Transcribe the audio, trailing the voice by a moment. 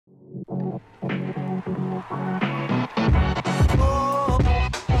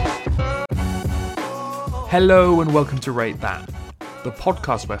Hello and welcome to Rate That, the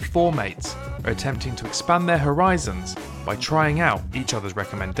podcast where four mates are attempting to expand their horizons by trying out each other's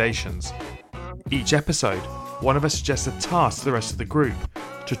recommendations. Each episode, one of us suggests a task to the rest of the group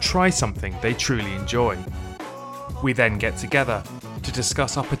to try something they truly enjoy. We then get together to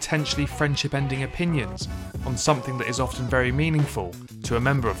discuss our potentially friendship-ending opinions on something that is often very meaningful to a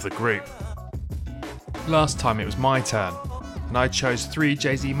member of the group. Last time it was my turn, and I chose 3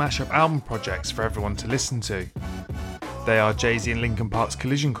 JayZ mashup album projects for everyone to listen to. They are JayZ and Linkin Park's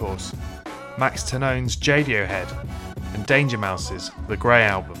Collision Course, Max Tanone's Radiohead, and Danger Mouse's The Grey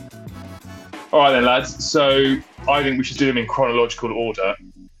Album. Alright then lads, so I think we should do them in chronological order.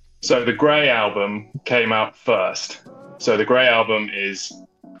 So The Grey Album came out first. So The Grey Album is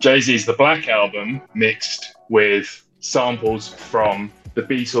JayZ's The Black Album mixed with samples from the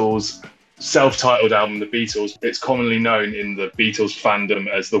Beatles' self-titled album, The Beatles. It's commonly known in the Beatles fandom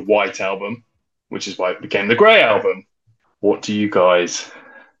as the White Album, which is why it became The Grey Album. What do you guys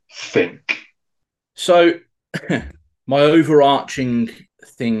think? So my overarching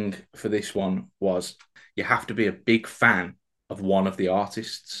thing for this one was you have to be a big fan of one of the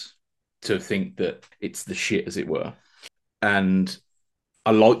artists to think that it's the shit, as it were. And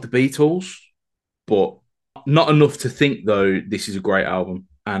I like the Beatles, but not enough to think, though, this is a great album.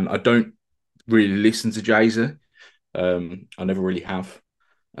 And I don't really listen to JayZ. I never really have.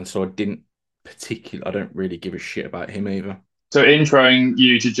 And so I don't really give a shit about him either. So introing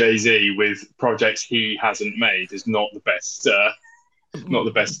you to JayZ with projects he hasn't made is not the best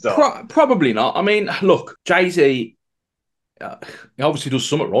start. Probably not. I mean, look, JayZ, he obviously does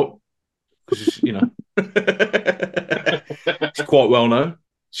something right. Because, it's quite well known.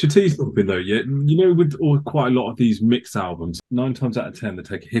 Should tell you something though, yeah. With quite a lot of these mix albums, 9 times out of 10 they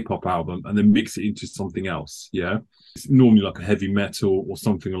take a hip hop album and then mix it into something else. Yeah, it's normally like a heavy metal or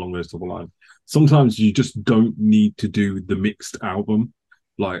something along those type of lines. Sometimes you just don't need to do the mixed album.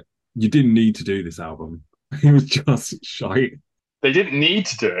 Like, you didn't need to do this album. It was just shite. They didn't need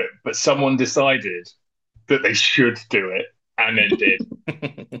to do it, but someone decided that they should do it and then did.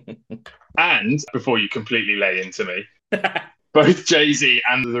 And before you completely lay into me, both JayZ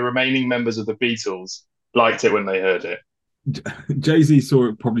and the remaining members of the Beatles liked it when they heard it.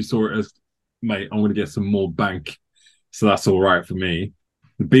 JayZ probably saw it as, mate, I'm going to get some more bank, so that's all right for me.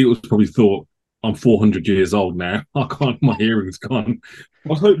 The Beatles probably thought, I'm 400 years old now. My hearing's gone.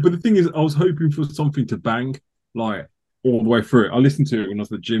 But the thing is, I was hoping for something to bang, like, all the way through it. I listened to it when I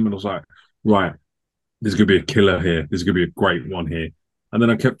was at the gym and I was like, right, there's going to be a killer here. There's going to be a great one here. And then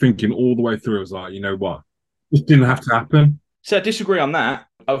I kept thinking all the way through, I was like, you know what? This didn't have to happen. So I disagree on that.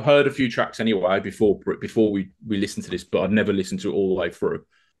 I've heard a few tracks anyway before we listened to this, but I'd never listened to it all the way through.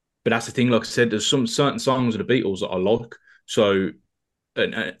 But that's the thing, like I said, there's some certain songs of the Beatles that I like. So,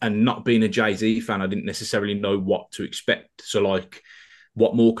 and not being a JayZ fan, I didn't necessarily know what to expect. So, like,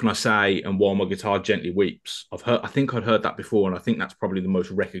 What More Can I Say and While My Guitar Gently Weeps. I think I'd heard that before, and I think that's probably the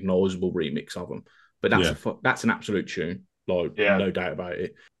most recognisable remix of them. But that's an absolute tune. Like, no doubt about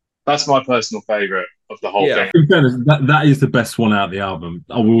it. That's my personal favourite of the whole thing. In fairness, that is the best one out of the album.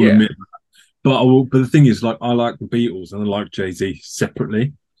 I will admit that. But the thing is, like, I like the Beatles and I like JayZ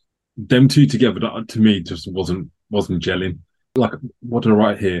separately. Them two together, to me, just wasn't gelling. Like, what did I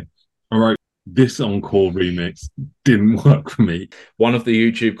write here? I wrote, this encore remix didn't work for me. One of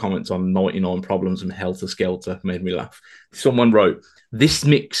the YouTube comments on 99 Problems and Helter Skelter made me laugh. Someone wrote, this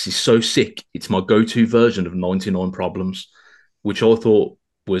mix is so sick, it's my go-to version of 99 Problems, which I thought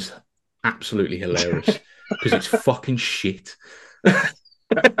was absolutely hilarious because it's fucking shit.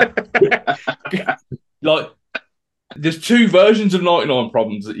 Like, there's 2 versions of 99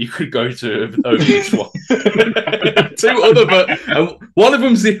 Problems that you could go to over this one. 2 other, but one of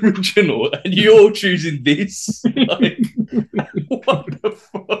them's the original, and you're choosing this. Like, what the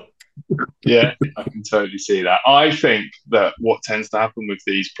fuck? Yeah, I can totally see that. I think that what tends to happen with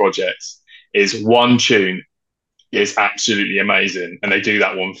these projects is one tune is absolutely amazing, and they do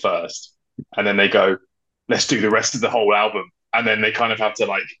that one first, and then they go, let's do the rest of the whole album, and then they kind of have to,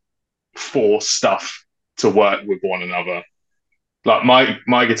 like, force stuff to work with one another. Like,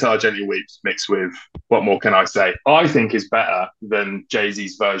 my Guitar Gently Weeps mixed with What More Can I Say, I think is better than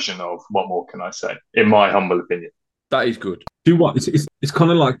JayZ's version of What More Can I Say, in my humble opinion. That is good. Do what? It's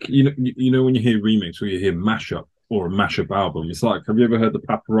kind of like, you know when you hear remix or you hear mashup or a mashup album, it's like, have you ever heard the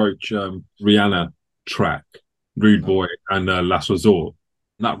Papa Roach Rihanna track, Rude Boy and Last Resort?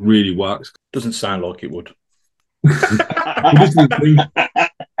 That really works. Doesn't sound like it would.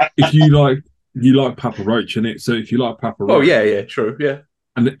 If you like Papa Roach, in it. So if you like Papa Roach, true, yeah.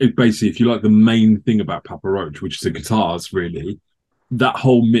 And basically, if you like the main thing about Papa Roach, which is the guitars, really, that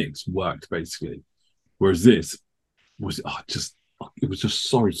whole mix worked basically. Whereas this was it was just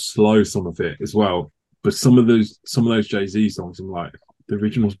so slow, some of it as well. But some of those JayZ songs, I'm like, the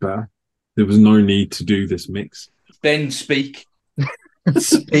original's better. There was no need to do this mix. Ben, speak.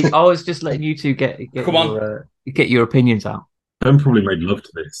 I was just letting you two get your opinions out. Ben probably made love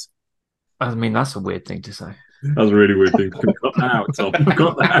to this. I mean, that's a weird thing to say. That was a really weird thing. Got that out, Tom.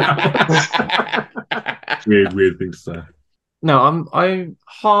 Got that out. Weird thing to say. No, I'm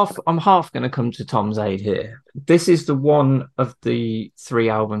half going to come to Tom's aid here. This is the one of the 3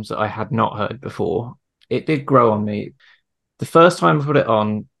 albums that I had not heard before. It did grow on me. The first time I put it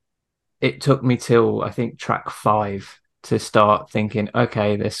on, it took me till I think track 5 to start thinking,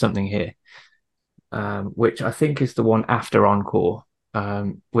 okay, there's something here, which I think is the one after Encore.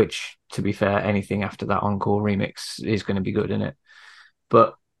 Which, to be fair, anything after that Encore remix is going to be good in it.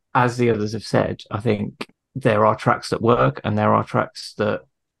 But as the others have said, I think there are tracks that work and there are tracks that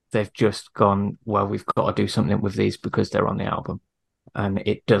they've just gone, well, we've got to do something with these because they're on the album. And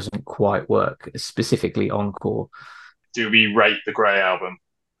it doesn't quite work, specifically Encore. Do we rate the Grey album?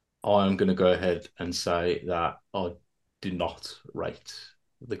 I'm going to go ahead and say that I did not rate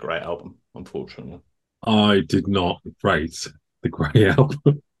the Grey album, unfortunately. I did not rate the Grey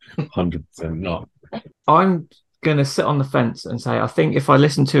album. 100% not. I'm going to sit on the fence and say I think if I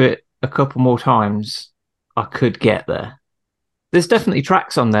listen to it a couple more times, I could get there. There's definitely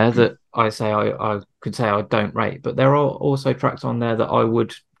tracks on there that I could say I don't rate, but there are also tracks on there that I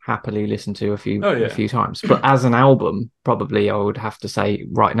would happily listen to a few times. But as an album, probably I would have to say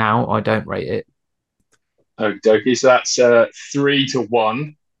right now I don't rate it. Okay, so that's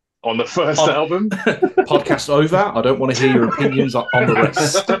 3-1 on the first album. Podcast over. I don't want to hear your opinions on the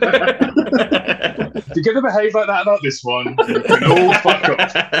rest. If you're going to behave like that about this one, you can all fuck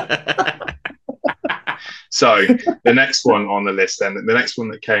off. So the next one on the list, then the next one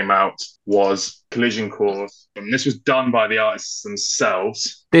that came out was Collision Course, and this was done by the artists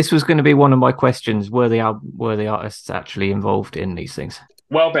themselves. This was going to be one of my questions: were the artists actually involved in these things?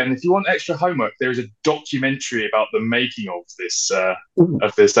 Well, Ben, if you want extra homework, there is a documentary about the making of this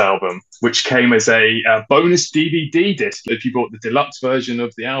album, which came as a bonus DVD disc if you bought the deluxe version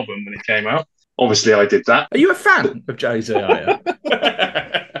of the album when it came out. Obviously, I did that. Are you a fan of JayZ?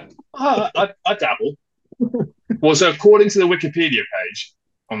 I dabble. Well, so according to the Wikipedia page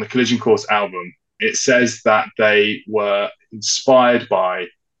on the Collision Course album, it says that they were inspired by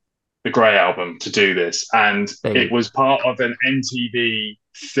the Grey album to do this, and it was part of an MTV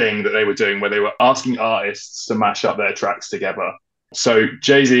thing that they were doing where they were asking artists to mash up their tracks together. So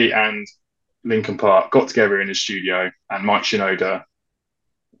JayZ and Linkin Park got together in the studio, and Mike Shinoda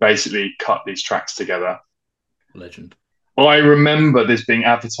basically cut these tracks together. Legend. I remember this being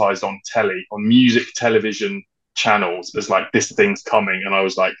advertised on music television channels as like, this thing's coming, and I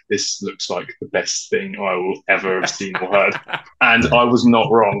was like, this looks like the best thing I will ever have seen or heard. And I was not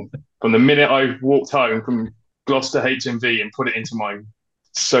wrong. From the minute I walked home from Gloucester HMV and put it into my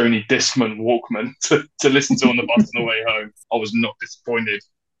Sony Discman Walkman to listen to on the bus on the way home, I was not disappointed.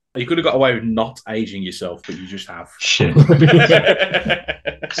 You could have got away with not aging yourself, but you just have. Shit.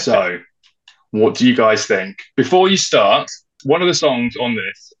 So, what do you guys think? Before you start, one of the songs on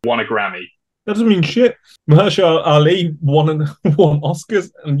this won a Grammy. That doesn't mean shit. Mahershala Ali won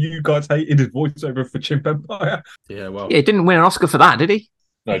Oscars, and you guys hated his voiceover for Chimp Empire. Yeah, well, he didn't win an Oscar for that, did he?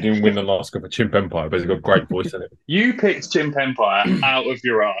 No, he didn't win an Oscar for Chimp Empire, but he's got a great voice in it. You picked Chimp Empire out of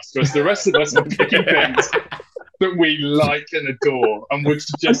your ass, because the rest of us are picking things that we like and adore and would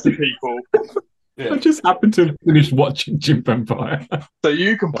suggest to people. Yeah. I just happened to finish watching Chimp Empire. So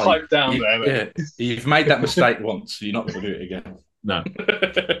you can pipe down there. Yeah, you've made that mistake once, so you're not going to do it again. No.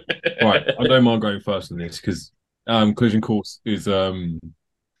 Right, I don't mind going first on this because Collision Course is one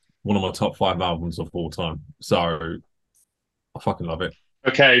of my top 5 albums of all time. So I fucking love it.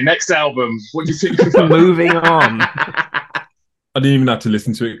 Okay, next album. What do you think about Moving on. I didn't even have to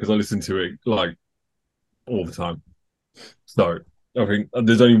listen to it because I listen to it like all the time. So I think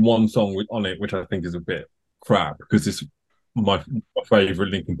there's only one song on it which I think is a bit crap because it's my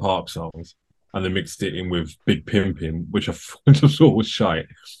favourite Linkin Park songs, and they mixed it in with Big Pimpin', which I just thought was shite.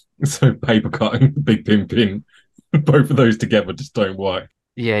 So Paper Cut and Big Pimpin', both of those together just don't work.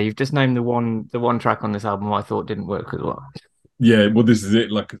 Yeah, you've just named the one track on this album I thought didn't work as well. Yeah, well, this is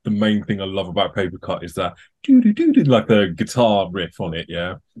it. Like, the main thing I love about Paper Cut is that doo-doo-doo-doo, like the guitar riff on it.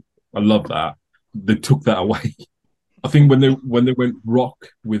 Yeah, I love that. They took that away. I think when they went rock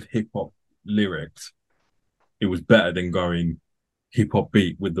with hip hop lyrics, it was better than going hip hop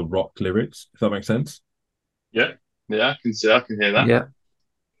beat with the rock lyrics. If that makes sense. Yeah, I can hear that. Yeah,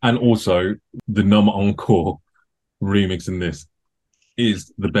 and also the Numb Encore remix in this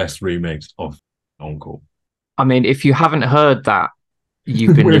is the best remix of Encore. I mean, if you haven't heard that,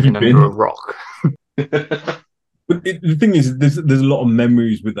 you've been Where have living you been? under a rock. But the thing is, there's a lot of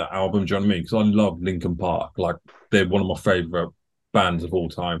memories with that album. Do you know what I mean? Because I love Linkin Park. Like, they're one of my favorite bands of all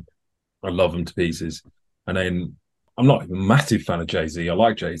time. I love them to pieces. And then I'm not a massive fan of JayZ. I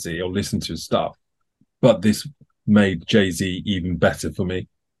like JayZ. I'll listen to his stuff. But this made JayZ even better for me.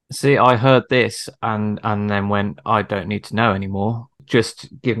 See, I heard this and then went, I don't need to know anymore. Just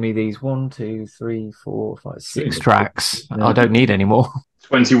give me these 1, 2, 3, 4, 5, 6 tracks. I don't need any more.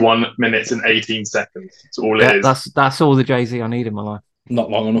 21 minutes and 18 seconds. That's all it is. That's all the JayZ I need in my life. Not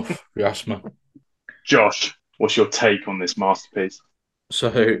long enough, if you ask me. Josh, what's your take on this masterpiece?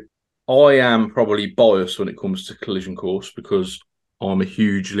 So I am probably biased when it comes to Collision Course because I'm a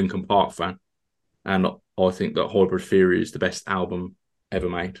huge Linkin Park fan. And I think that Hybrid Theory is the best album ever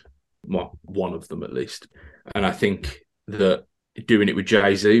made. Well, one of them at least. And I think that doing it with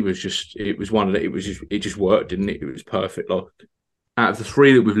JayZ was just, it just worked, didn't it? It was perfect. Like, out of the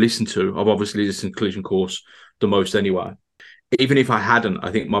three that we've listened to, I've obviously listened to Collision Course the most anyway. Even if I hadn't,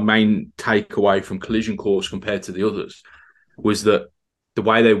 I think my main takeaway from Collision Course compared to the others was that the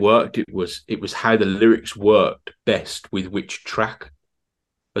way they worked, it was how the lyrics worked best with which track,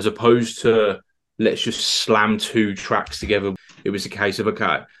 as opposed to let's just slam two tracks together. It was a case of,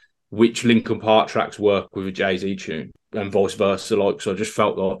 okay, which Linkin Park tracks work with a JayZ tune and vice versa. Like, so I just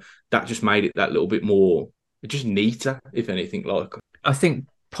felt like that just made it that little bit more, just neater, if anything. Like, I think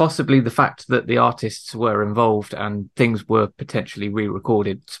possibly the fact that the artists were involved and things were potentially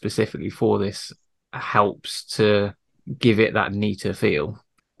re-recorded specifically for this helps to give it that neater feel.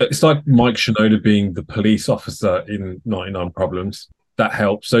 It's like Mike Shinoda being the police officer in 99 Problems. That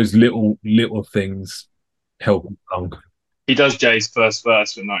helps. Those little things help along. He does Jay's first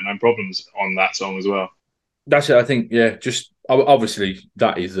verse for 99 Problems on that song as well. that's it. I think, yeah, just obviously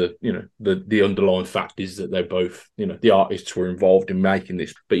that is the underlying fact is that they're both, the artists were involved in making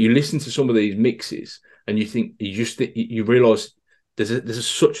this. But you listen to some of these mixes and you think, you realise there's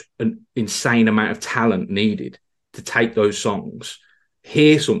such an insane amount of talent needed to take those songs,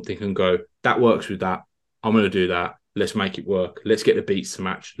 hear something and go, that works with that. I'm going to do that. Let's make it work. Let's get the beats to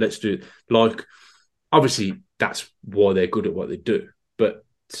match. Let's do it. Like, obviously, that's why they're good at what they do. But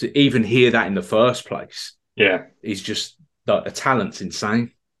to even hear that in the first place, yeah, is just like a talent's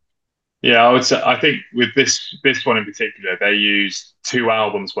insane. Yeah, I would say. I think with this one in particular, they used 2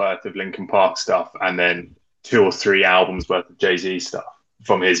 albums worth of Linkin Park stuff and then 2 or 3 albums worth of JayZ stuff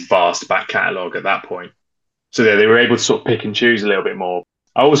from his vast back catalogue at that point. So yeah, they were able to sort of pick and choose a little bit more.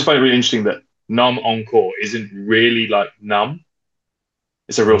 I also find it really interesting that Numb Encore isn't really like Numb.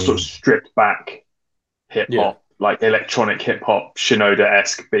 It's a real sort of stripped back hip hop, like electronic hip hop,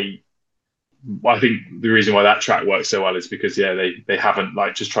 Shinoda-esque beat. I think the reason why that track works so well is because they haven't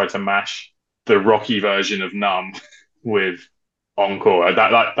like just tried to mash the rocky version of Numb with Encore.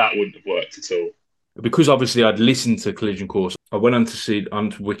 That wouldn't have worked at all. Because obviously I'd listened to Collision Course, I went onto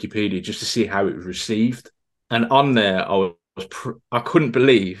Wikipedia just to see how it was received, and on there I couldn't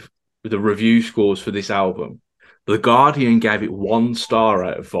believe the review scores for this album. The Guardian gave it 1 star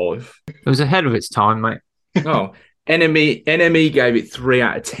out of 5. It was ahead of its time, mate. Oh, NME gave it 3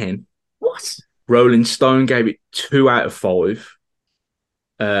 out of 10. What? Rolling Stone gave it 2 out of 5.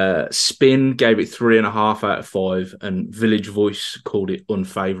 Spin gave it 3.5 out of 5, and Village Voice called it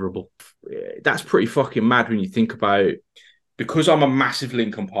unfavourable. That's pretty fucking mad when you think about it. Because I'm a massive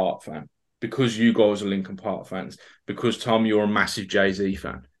Linkin Park fan, because you guys are Linkin Park fans, because Tom, you're a massive JayZ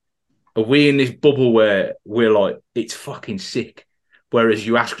fan. Are we in this bubble where we're like, it's fucking sick? Whereas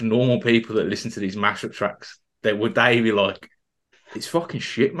you ask normal people that listen to these mashup tracks, they be like, it's fucking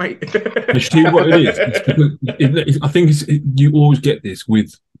shit, mate. You see what it is? I think you always get this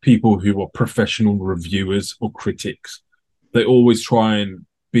with people who are professional reviewers or critics. They always try and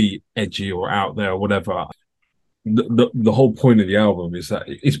be edgy or out there or whatever. The whole point of the album is that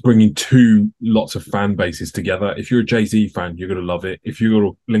it's bringing 2 lots of fan bases together. If you're a JayZ fan, you're going to love it. If you're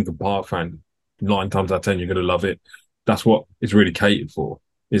a Linkin Park fan, 9 times out of 10, you're going to love it. That's what it's really catered for,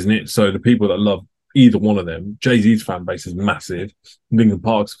 isn't it? So the people that love either one of them, JayZ's fan base is massive, Linkin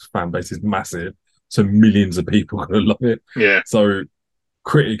Park's fan base is massive, so millions of people are going to love it. Yeah. So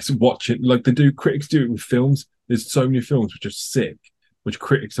critics watch it like they do. Critics do it with films. There's so many films which are sick, which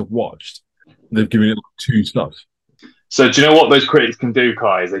critics have watched. They've given it 2 stars. So do you know what those critics can do,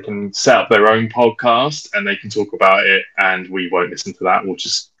 Kai? Is they can set up their own podcast and they can talk about it, and we won't listen to that. We'll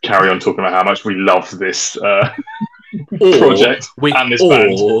just carry on talking about how much we love this project and this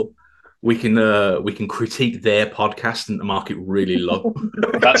band. we can critique their podcast and mark it really low.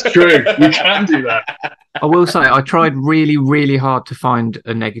 That's true. We can do that. I will say I tried really, really hard to find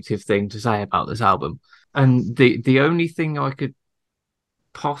a negative thing to say about this album, and the only thing I could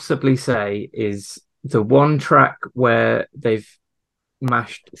possibly say is the one track where they've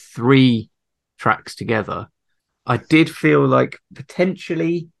mashed 3 tracks together. I did feel like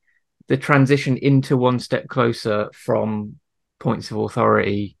potentially the transition into One Step Closer from Points of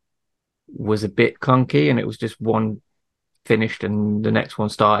Authority was a bit clunky, and it was just one finished and the next one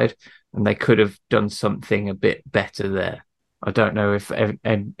started, and they could have done something a bit better there. I don't know if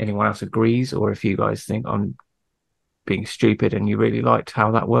anyone else agrees, or if you guys think I'm being stupid and you really liked how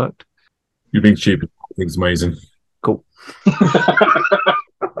that worked. You're being stupid. I think it's amazing. Cool.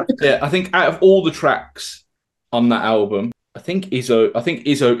 Yeah, I think out of all the tracks on that album, I think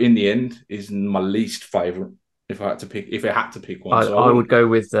Izzo in the end is my least favourite. If I had to pick one, I would go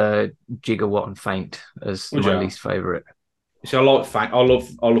with Gigawatt and Faint as my least favourite. See, I like Faint. I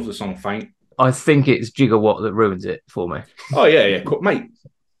love the song Faint. I think it's Gigawatt that ruins it for me. Oh yeah, cool. Mate.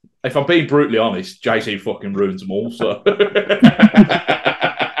 If I'm being brutally honest, JayZ fucking ruins them all.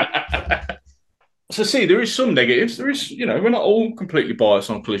 So, see, there is some negatives. There is, we're not all completely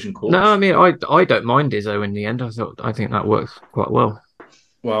biased on Collision Course. No, I mean, I don't mind Izzo in the end. I think that works quite well.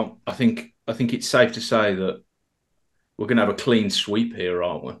 Well, I think it's safe to say that we're going to have a clean sweep here,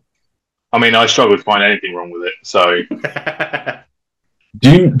 aren't we? I mean, I struggle to find anything wrong with it. So, do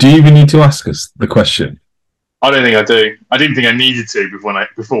you even need to ask us the question? I don't think I do. I didn't think I needed to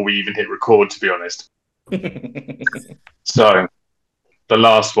before we even hit record, to be honest. So, the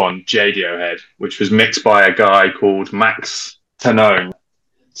last one, Radiohead, which was mixed by a guy called Max Tanone.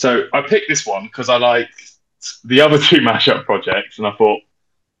 So, I picked this one because I liked the other 2 mashup projects, and I thought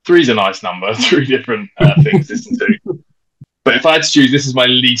 3's a nice number, 3 different things to listen to. But if I had to choose, this is my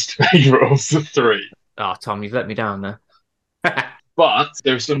least favourite of the 3. Oh, Tom, you've let me down there. But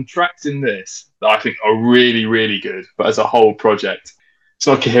there are some tracks in this that I think are really, really good. But as a whole project, it's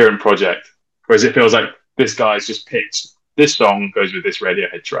not a coherent project. Whereas it feels like this guy's just picked this song goes with this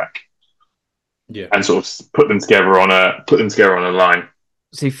Radiohead track, and sort of put them together on a line.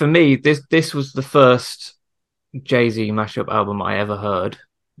 See, for me, this was the first JayZ mashup album I ever heard.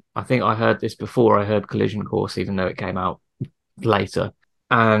 I think I heard this before I heard Collision Course, even though it came out later.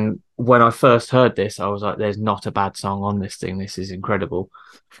 And when I first heard this, I was like, there's not a bad song on this thing. This is incredible.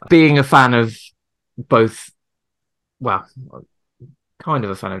 Being a fan of both, well, kind of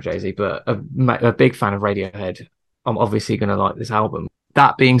a fan of JayZ, but a big fan of Radiohead, I'm obviously going to like this album.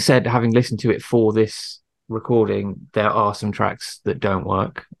 That being said, having listened to it for this recording, there are some tracks that don't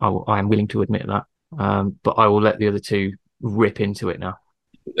work. I am willing to admit that. But I will let the other 2 rip into it now.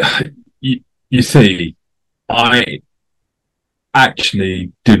 You see, I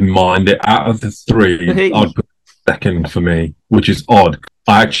actually didn't mind it. Out of the 3, I'd put second for me, which is odd.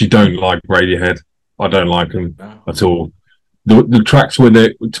 I actually don't like Radiohead. I don't like them at all. The tracks where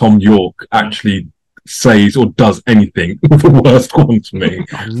Tom York actually says or does anything were the worst one to me.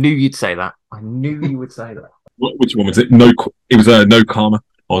 I knew you'd say that. I knew you would say that. Which one was it? It was No Karma.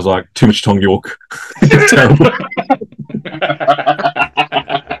 I was like, too much Tom York. Terrible.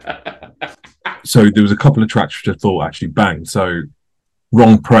 So there was a couple of tracks which I thought actually banged. So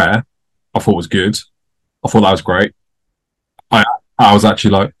Wrong Prayer, I thought was good. I thought that was great. I was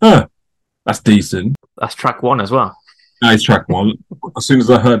actually like, that's decent. That's track 1 as well. That is track 1. As soon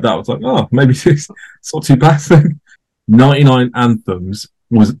as I heard that, I was like, oh, maybe it's not too bad then. 99 Anthems,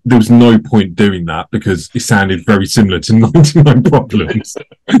 there was no point doing that because it sounded very similar to 99 Problems.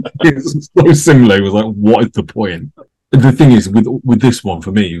 It's so similar. It was like, what is the point? The thing is, with this one,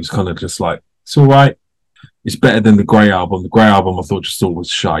 for me, it was kind of just like, it's all right. It's better than the Grey album. The Grey album I thought was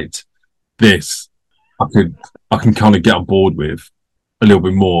shite. This, I can kind of get on board with a little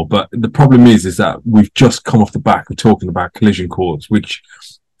bit more. But the problem is that we've just come off the back of talking about Collision Course, which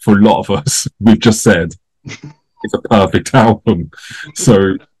for a lot of us, we've just said it's a perfect album.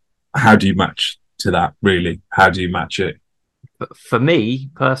 So how do you match to that, really? How do you match it? But for me,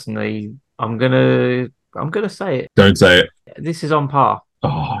 personally, I'm gonna say it. Don't say it. This is on par.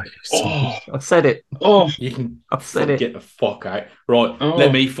 I've said it. I've said it. Get the fuck out. Right.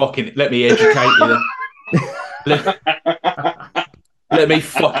 Let me educate you then. Let me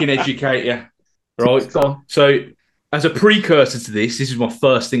fucking educate you. Right. So as a precursor to this is my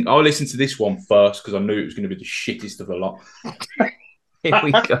first thing. I listened to this one first because I knew it was going to be the shittest of the lot. Here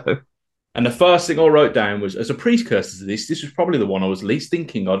we go. And the first thing I wrote down was, as a precursor to this was probably the one I was least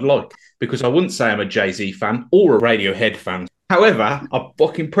thinking I'd like, because I wouldn't say I'm a JayZ fan or a Radiohead fan. However, I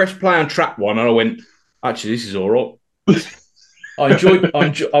fucking pressed play on track 1 and I went, actually, this is all right.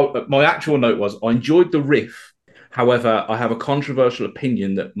 My actual note was I enjoyed the riff. However, I have a controversial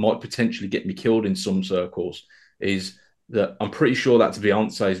opinion that might potentially get me killed in some circles. Is that I'm pretty sure that's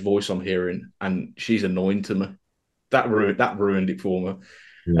Beyonce's voice I'm hearing, and she's annoying to me. That ruined it for me.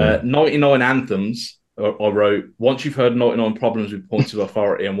 Yeah. 99 Anthems. I wrote, once you've heard 99 Problems with Points of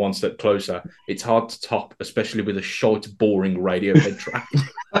Authority and One Step Closer, it's hard to top, especially with a short, boring Radiohead track.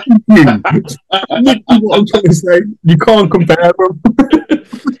 What I'm trying to say, you can't compare them.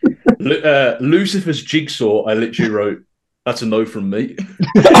 Lucifer's Jigsaw, I literally wrote, that's a no from me.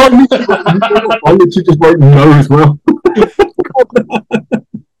 I literally just wrote no as well.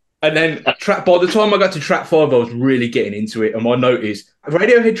 And then by the time I got to track 5, I was really getting into it. And my note is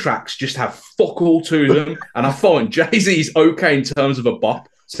Radiohead tracks just have fuck all to them. And I find JayZ is okay in terms of a bop.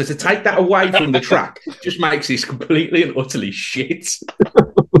 So to take that away from the track just makes this completely and utterly shit.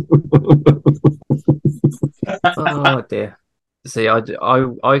 Oh dear. See, I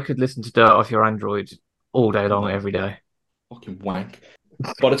could listen to Dirt Off Your Android all day long, every day. Fucking wank.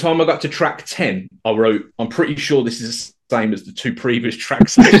 By the time I got to track 10, I wrote, I'm pretty sure this is the same as the 2 previous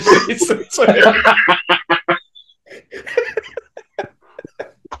tracks. Then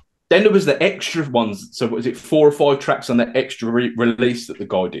there was the extra ones. So was it 4 or 5 tracks on the extra release that the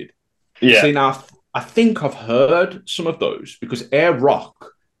guy did? Yeah. See, now I think I've heard some of those because Air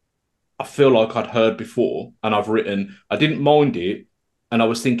Rock, I feel like I'd heard before, and I've written, I didn't mind it. And I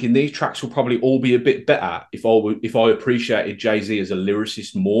was thinking these tracks will probably all be a bit better if I appreciated JayZ as a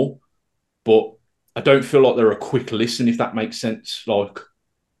lyricist more. But I don't feel like they're a quick listen, if that makes sense. Like,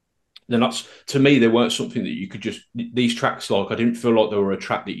 they're not, to me, they weren't something that you could just, these tracks, like, I didn't feel like they were a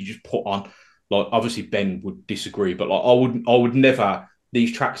track that you just put on. Like, obviously Ben would disagree, but like, I would never,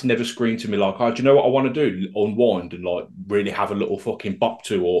 these tracks never scream to me like, oh, do you know what I want to do? Unwind and like really have a little fucking bop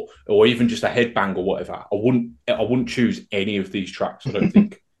to, or even just a headbang or whatever. I wouldn't choose any of these tracks, I don't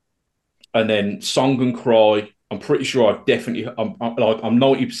think. And then Song and Cry, I'm pretty sure I'm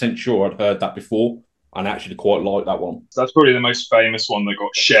 90% sure I'd heard that before and actually quite like that one. That's probably the most famous one that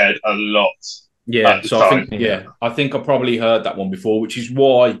got shared a lot. Yeah, so I think I probably heard that one before, which is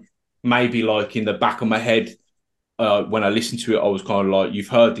why maybe like in the back of my head, when I listened to it, I was kind of like, you've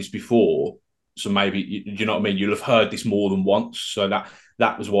heard this before, so maybe, you know what I mean? You'll have heard this more than once. So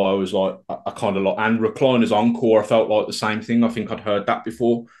that was why I was like, I kind of like, and Recliner's Encore, I felt like the same thing. I think I'd heard that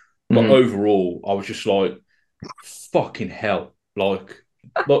before. But overall, I was just like, fucking hell. Like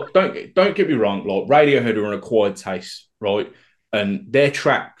don't get me wrong, like Radiohead are an acquired taste, right? And their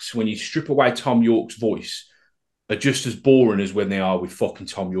tracks, when you strip away Tom York's voice, are just as boring as when they are with fucking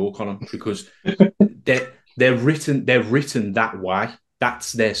Tom York on them, because they're written that way.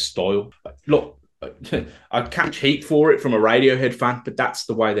 That's their style. Look, I'd catch heat for it from a Radiohead fan, but that's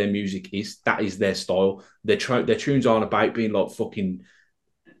the way their music is. That is their style. Their tunes aren't about being like fucking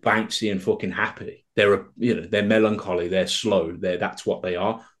bouncy and fucking happy. They're melancholy. They're slow. That's what they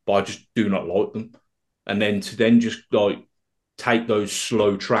are. But I just do not like them. And then to just like take those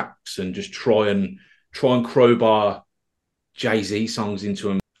slow tracks and just try and crowbar JayZ songs into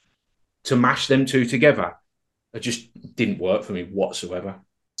them, to mash them two together, it just didn't work for me whatsoever.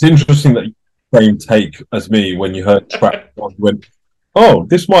 It's interesting that you same take as me when you heard track one, went, oh,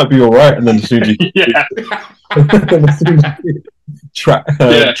 this might be all right, and then as soon as you track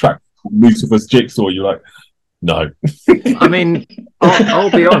Lucifer's Jigsaw, you're like, no. I mean,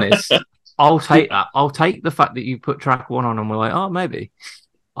 I'll be honest. I'll take that. I'll take the fact that you put track 1 on and we're like, oh, maybe.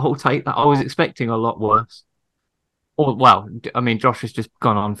 I'll take that. I was expecting a lot worse. Or, well, I mean, Josh has just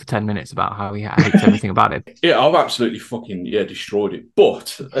gone on for 10 minutes about how he hates everything about it. Yeah, I've absolutely fucking destroyed it.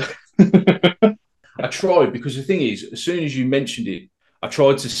 But I tried, because the thing is, as soon as you mentioned it, I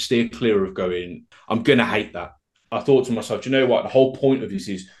tried to steer clear of going, I'm going to hate that. I thought to myself, you know what? The whole point of this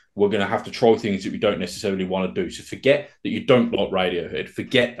is we're going to have to try things that we don't necessarily want to do. So forget that you don't like Radiohead.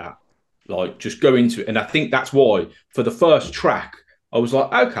 Forget that. Like, just go into it. And I think that's why, for the first track, I was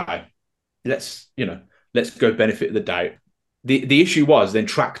like, okay, let's go benefit of the doubt. The issue was then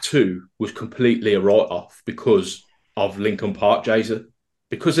track 2 was completely a write-off because of Linkin Park JayZ.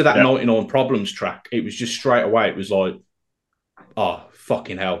 Because of that 99 Problems track, it was just straight away, it was like, oh,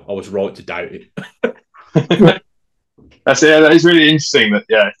 fucking hell, I was right to doubt it. That is really interesting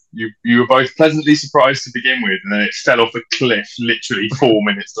that, you were both pleasantly surprised to begin with, and then it fell off a cliff literally 4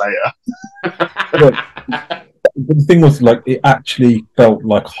 minutes later. But the thing was, like, it actually felt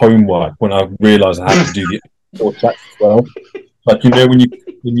like homework when I realised I had to do the 4 tracks as well. Like, when you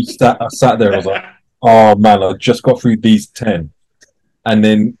sat there, I was like, oh man, I just got through these 10, and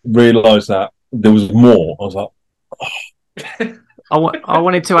then realised that there was more. I was like, oh. I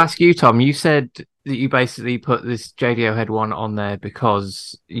wanted to ask you, Tom. You said that you basically put this JDO Head one on there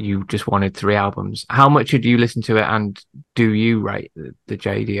because you just wanted 3 albums. How much did you listen to it, and do you rate the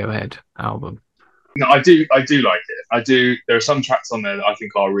JDO Head album? No, I do like it. I do. There are some tracks on there that I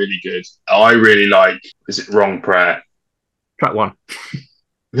think are really good. I really like. Is it Wrong Prayer? Track 1.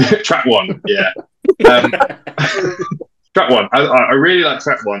 Track 1, yeah. Track 1. I really like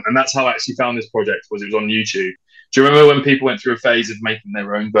track 1, and that's how I actually found this project. Was it was on YouTube. Do you remember when people went through a phase of making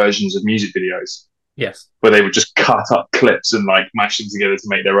their own versions of music videos? Yes. Where they would just cut up clips and like mash them together to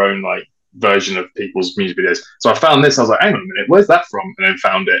make their own like version of people's music videos. So I found this. I was like, hang on a minute, where's that from? And then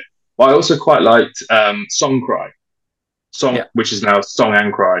found it. But I also quite liked Song Cry, which is now Song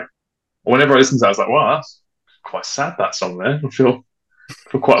and Cry. Whenever I listened to that, I was like, wow, that's quite sad, that song there. I feel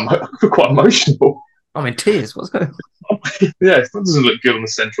quite emotional. I'm in tears. What's going on? Yeah, that doesn't look good on the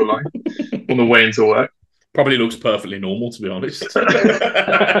central line on the way into work. Probably looks perfectly normal, to be honest.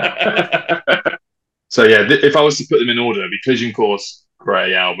 So yeah, if I was to put them in order, it'd be Collision Course,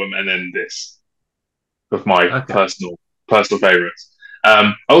 Grey album, and then this of my personal favourites.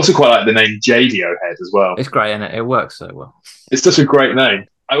 I also quite like the name JDO Head as well. It's great, isn't it? It works so well. It's such a great name.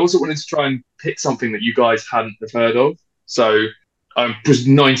 I also wanted to try and pick something that you guys hadn't have heard of. So I'm just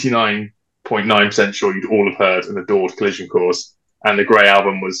 99.9% sure you'd all have heard and adored Collision Course. And the Grey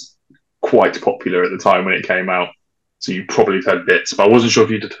album was quite popular at the time when it came out. So you probably have heard bits. But I wasn't sure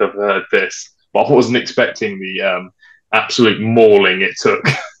if you'd have heard this. But I wasn't expecting the absolute mauling it took.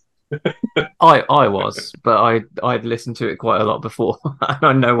 I was, but I'd listened to it quite a lot before.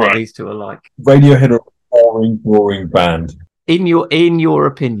 I know what these two are like. Radiohead are a boring band. In your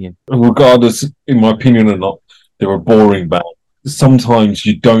opinion, regardless, in my opinion or not, they're a boring band. Sometimes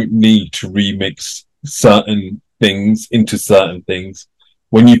you don't need to remix certain things into certain things.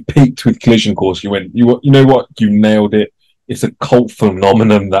 When you peaked with Collision Course, you know what, you nailed it. It's a cult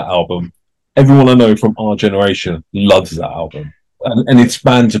phenomenon, that album. Everyone I know from our generation loves that album. And it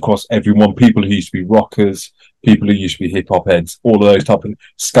spans across everyone. People who used to be rockers, people who used to be hip hop heads, all of those type of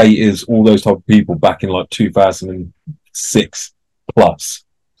skaters, all those type of people back in like 2006 plus.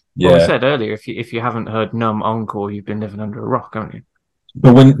 Yeah. Well, I said earlier, if you haven't heard Numb Encore, you've been living under a rock, haven't you?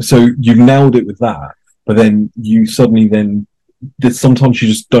 But so you've nailed it with that, but then you suddenly sometimes you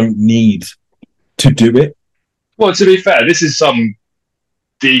just don't need to do it. Well, to be fair, this is some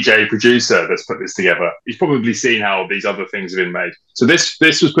DJ producer that's put this together. He's probably seen how these other things have been made. So this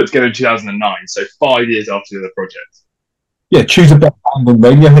was put together in 2009, so 5 years after the project. Yeah, choose a better band than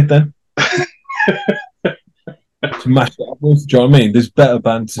Radiohead then. To match it up with, do you know what I mean? There's better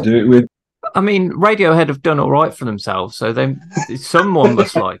bands to do it with. I mean, Radiohead have done all right for themselves, so someone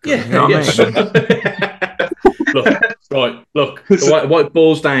must like them. You know what I mean? Look. What it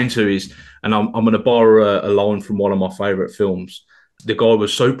boils down to is, and I'm going to borrow a line from one of my favourite films. The guy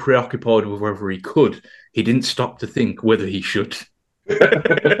was so preoccupied with whether he could, he didn't stop to think whether he should.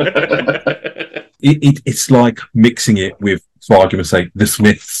 It's like mixing it with, for argument's sake, the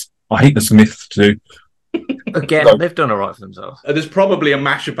Smiths. I hate the Smiths too. Again, they've done all right for themselves. There's probably a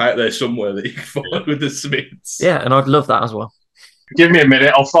mashup out there somewhere that you can find with the Smiths. Yeah, and I'd love that as well. Give me a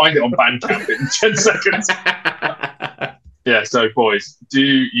minute, I'll find it on Bandcamp in 10 seconds. Yeah, so boys, do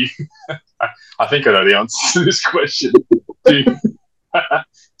you... I think I know the answer to this question.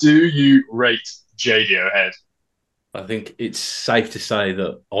 Do you rate JDO Head? I think it's safe to say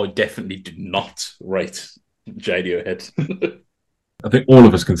that I definitely do not rate JDO Head. I think all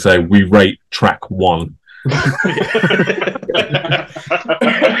of us can say we rate track 1.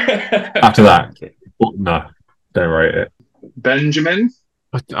 After that, no, don't rate it. Benjamin?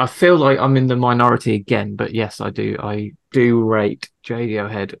 I feel like I'm in the minority again, but yes, I do. I do rate JDO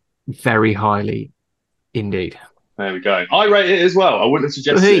Head very highly indeed. There we go. I rate it as well. I wouldn't have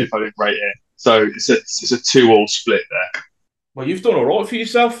suggested it if I didn't rate it. So it's a 2-2 split there. Well, you've done all right for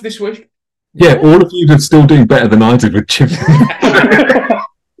yourself this week. Yeah, all of you are still doing better than I did with Chip.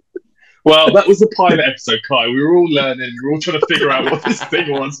 Well, that was the pilot episode, Kai. We were all learning. We were all trying to figure out what this thing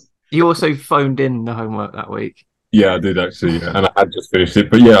was. You also phoned in the homework that week. Yeah, I did actually, yeah. And I had just finished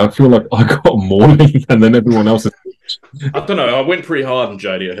it. But yeah, I feel like I got more and then everyone else has finished. I don't know. I went pretty hard on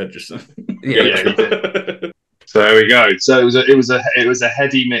JD Head just then. Yeah, you did. So there we go. So it was a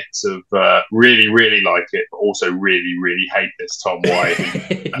heady mix of really, really like it, but also really, really hate this. Tom,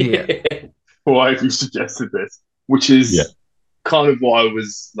 why have you suggested this? Which is kind of what I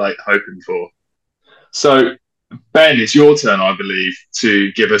was like hoping for. So Ben, it's your turn, I believe,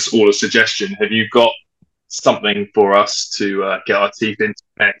 to give us all a suggestion. Have you got something for us to get our teeth into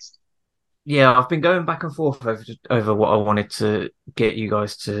next? Yeah, I've been going back and forth over what I wanted to get you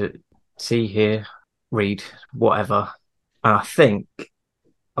guys to see, hear, read, whatever. And I think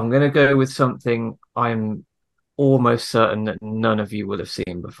I'm going to go with something I'm almost certain that none of you will have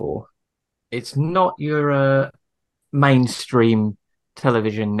seen before. It's not your mainstream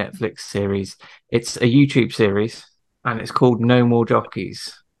television Netflix series. It's a YouTube series, and it's called No More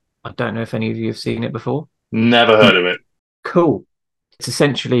Jockeys. I don't know if any of you have seen it before. Never heard of it. Cool. It's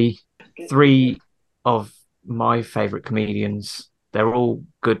essentially three of my favorite comedians. They're all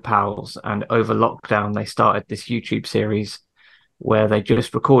good pals, and over lockdown, they started this YouTube series where they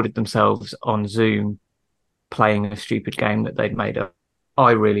just recorded themselves on Zoom playing a stupid game that they'd made up.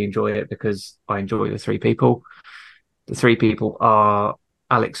 I really enjoy it because I enjoy the three people. The three people are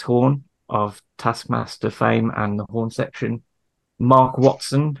Alex Horn of Taskmaster fame and the Horn section, Mark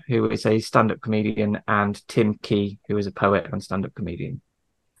Watson, who is a stand-up comedian, and Tim Key, who is a poet and stand-up comedian.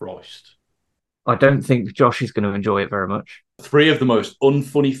 Christ. I don't think Josh is going to enjoy it very much. Three of the most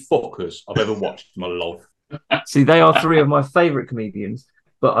unfunny fuckers I've ever watched in my life. See, they are three of my favourite comedians,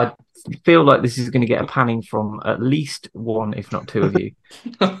 but I feel like this is going to get a panning from at least one, if not two of you.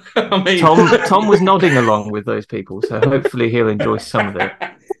 I mean, Tom was nodding along with those people, so hopefully he'll enjoy some of it.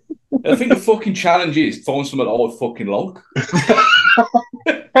 I think the fucking challenge is find someone I would fucking like.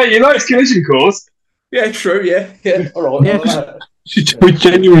 Hey, you know it's collision course. Yeah, true. Yeah. All right. Yeah. We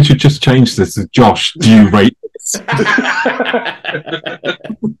genuinely should just change this to Josh. Do you rate this?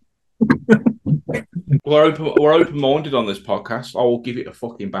 We're open-minded on this podcast. I will give it a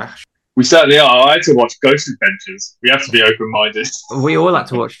fucking bash. We certainly are. I had to watch Ghost Adventures. We have to be open-minded. We all had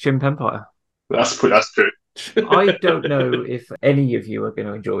to watch Chimp Empire. That's true. I don't know if any of you are going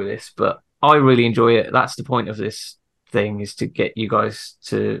to enjoy this, but I really enjoy it. That's the point of this thing, is to get you guys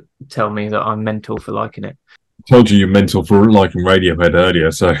to tell me that I'm mental for liking it. I told you you're mental for liking Radiohead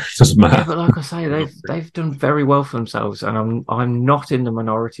earlier, so it doesn't matter. Yeah, but like I say, they've done very well for themselves, and I'm not in the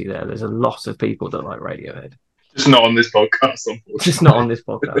minority there. There's a lot of people that like Radiohead. Just not on this podcast, unfortunately. Just not on this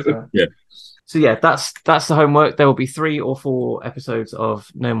podcast. Right? Yeah. So yeah, that's the homework. There will be 3 or 4 episodes of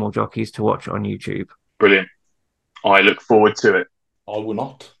No More Jockeys to watch on YouTube. Brilliant. I look forward to it. I will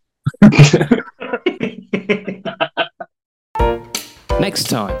not. Next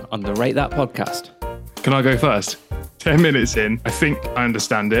time on the Rate That podcast. Can I go first? 10 minutes in, I think I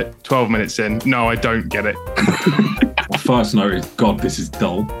understand it. 12 minutes in, no, I don't get it. My first note is, God, this is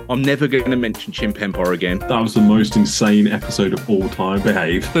dull. I'm never going to mention Chimp Empire again. That was the most insane episode of all time.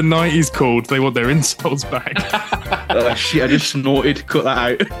 Behave. The 90s called, they want their insults back. Oh, shit, I just snorted. Cut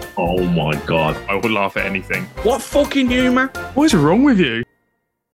that out. Oh my God. I will laugh at anything. What fucking humour? What is wrong with you?